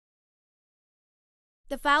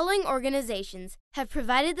The following organizations have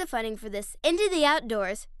provided the funding for this Into the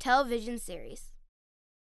Outdoors television series.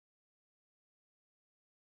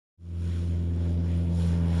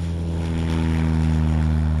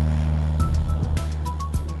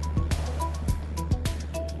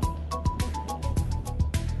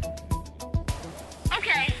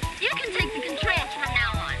 Okay, you can take the controls from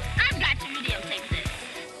now on. I've got to videotape this.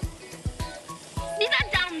 See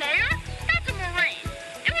that down there? That's a moraine.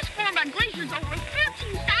 It was formed by glaciers over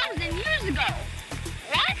 13,000 years ago.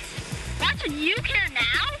 What? Why should you care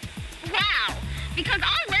now? Wow, because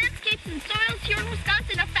our landscapes and soils here in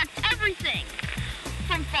Wisconsin affect everything.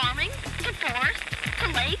 From farming, to forests, to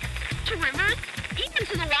lakes, to rivers, even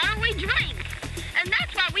to the waterway drains. And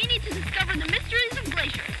that's why we need to discover the mysteries of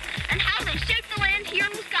glaciers and how they shape the land here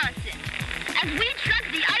in Wisconsin. As we trek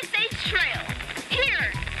the Ice Age Trail,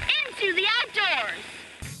 here, into the outdoors.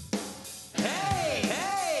 Hey,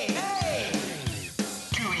 hey, hey!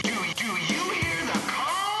 Do you hear the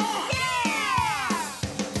call? Yeah!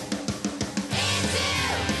 Into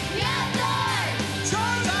the outdoors!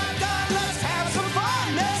 Chores are done, let's have some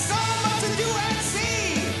fun. There's so much to do and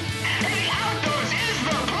see. And the outdoors is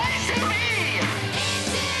the place to be.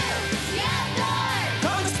 Into the outdoors!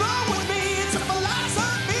 Come explore with me, it's a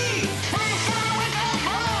philosophy. From summer, winter,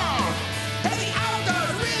 fall. And the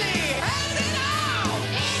outdoors really has it all.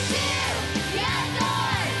 Into the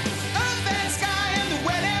outdoors! Earth and sky and the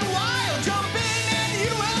wet and wild. Jump in and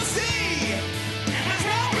you will see. There's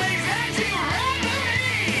no place that you'd rather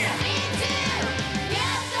be. Into the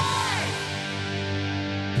outdoors!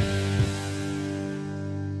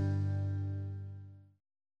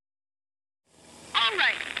 All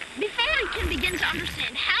right, before we can begin to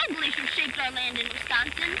understand how glaciers shaped our land in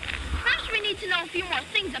Wisconsin, first we need to know a few more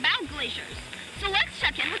things about glaciers. So let's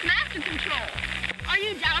check in with Master Control. Are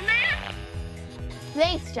you down there?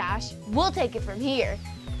 Thanks, Josh. We'll take it from here.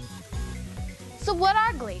 So what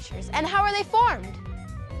are glaciers and how are they formed?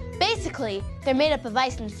 Basically, they're made up of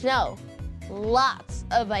ice and snow. Lots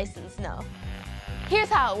of ice and snow. Here's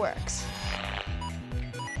how it works.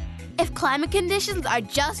 If climate conditions are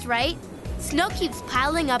just right, snow keeps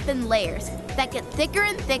piling up in layers that get thicker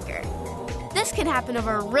and thicker. This can happen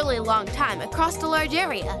over a really long time across a large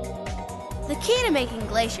area. The key to making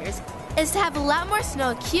glaciers is to have a lot more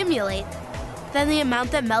snow accumulate than the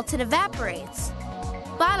amount that melts and evaporates.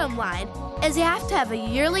 Bottom line is you have to have a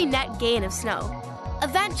yearly net gain of snow.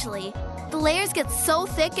 Eventually, the layers get so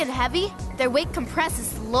thick and heavy, their weight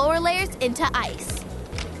compresses the lower layers into ice.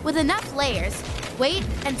 With enough layers, weight,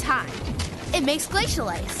 and time, it makes glacial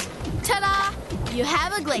ice. Ta-da! You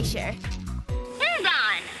have a glacier. Hold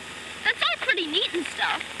on. That's all pretty neat and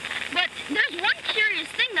stuff, but there's one curious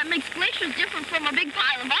thing that makes glaciers different from a big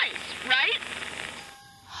pile of ice, right?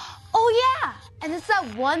 Oh yeah, and it's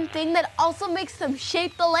that one thing that also makes them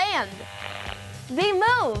shape the land. They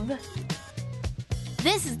move.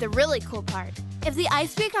 This is the really cool part. If the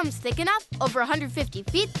ice becomes thick enough, over 150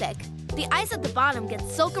 feet thick, the ice at the bottom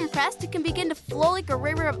gets so compressed it can begin to flow like a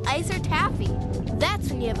river of ice or taffy. That's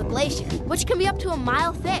when you have a glacier, which can be up to a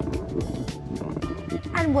mile thick.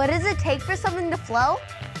 And what does it take for something to flow?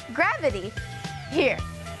 Gravity. Here,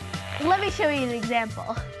 let me show you an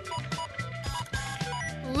example.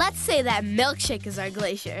 Let's say that milkshake is our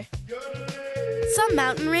glacier. Some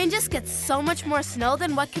mountain ranges get so much more snow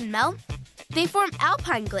than what can melt, they form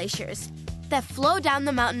alpine glaciers that flow down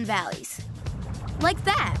the mountain valleys. Like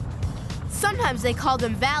that. Sometimes they call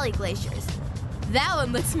them valley glaciers. That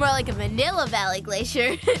one looks more like a Manila Valley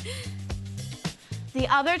glacier. The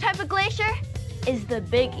other type of glacier is the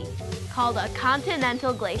biggie, called a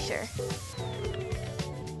continental glacier.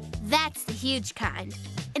 That's the huge kind.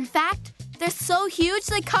 In fact, they're so huge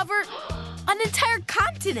they cover an entire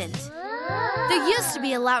continent. There used to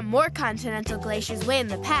be a lot more continental glaciers way in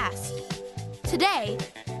the past. Today,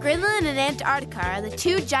 Greenland and Antarctica are the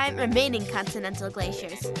two giant remaining continental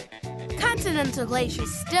glaciers. Continental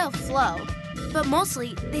glaciers still flow, but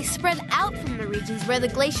mostly they spread out from the regions where the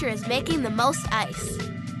glacier is making the most ice.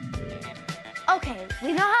 Okay,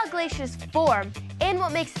 we know how glaciers form and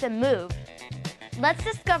what makes them move. Let's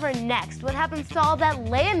discover next what happens to all that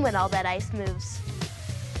land when all that ice moves.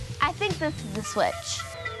 I think this is the switch.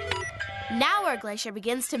 Now our glacier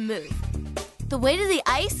begins to move. The weight of the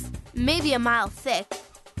ice, maybe a mile thick,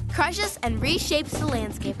 crushes and reshapes the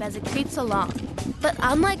landscape as it creeps along. But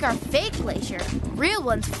unlike our fake glacier, real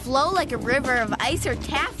ones flow like a river of ice or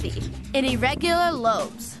taffy in irregular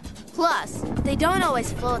lobes. Plus, they don't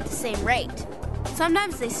always flow at the same rate.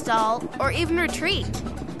 Sometimes they stall or even retreat.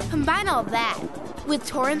 Combine all that with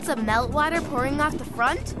torrents of meltwater pouring off the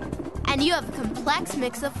front, And you have a complex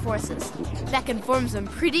mix of forces that can form some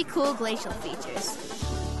pretty cool glacial features.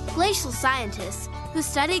 Glacial scientists who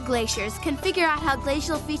study glaciers can figure out how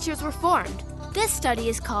glacial features were formed. This study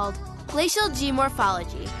is called glacial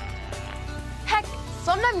geomorphology. Heck,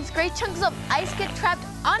 sometimes great chunks of ice get trapped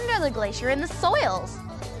under the glacier in the soils.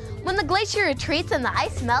 When the glacier retreats and the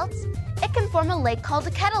ice melts, it can form a lake called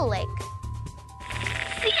a kettle lake.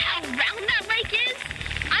 See how round that lake is?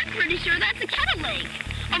 I'm pretty sure that's a kettle lake.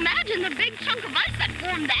 Imagine the big chunk of ice that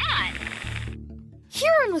formed that.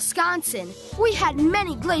 Here in Wisconsin, we had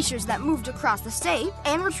many glaciers that moved across the state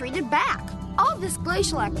and retreated back. All this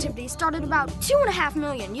glacial activity started about 2.5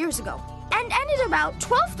 million years ago and ended about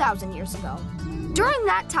 12,000 years ago. During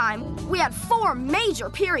that time, we had 4 major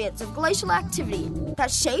periods of glacial activity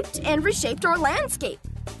that shaped and reshaped our landscape.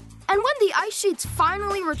 And when the ice sheets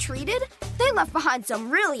finally retreated, they left behind some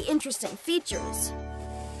really interesting features.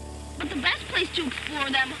 But the best place to explore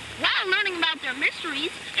them while learning about their mysteries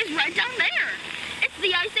is right down there. It's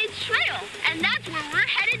the Ice Age Trail, and that's where we're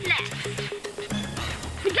headed next.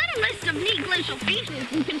 To get a list of neat glacial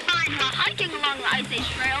features you can find while hiking along the Ice Age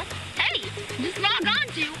Trail, hey, just log on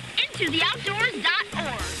to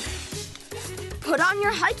intotheoutdoors.org. Put on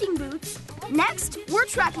your hiking boots. Next, we're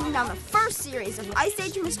tracking down the first series of Ice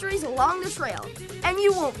Age mysteries along the trail, and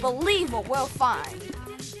you won't believe what we'll find.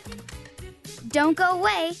 Don't go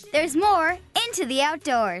away. There's more Into the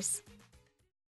Outdoors.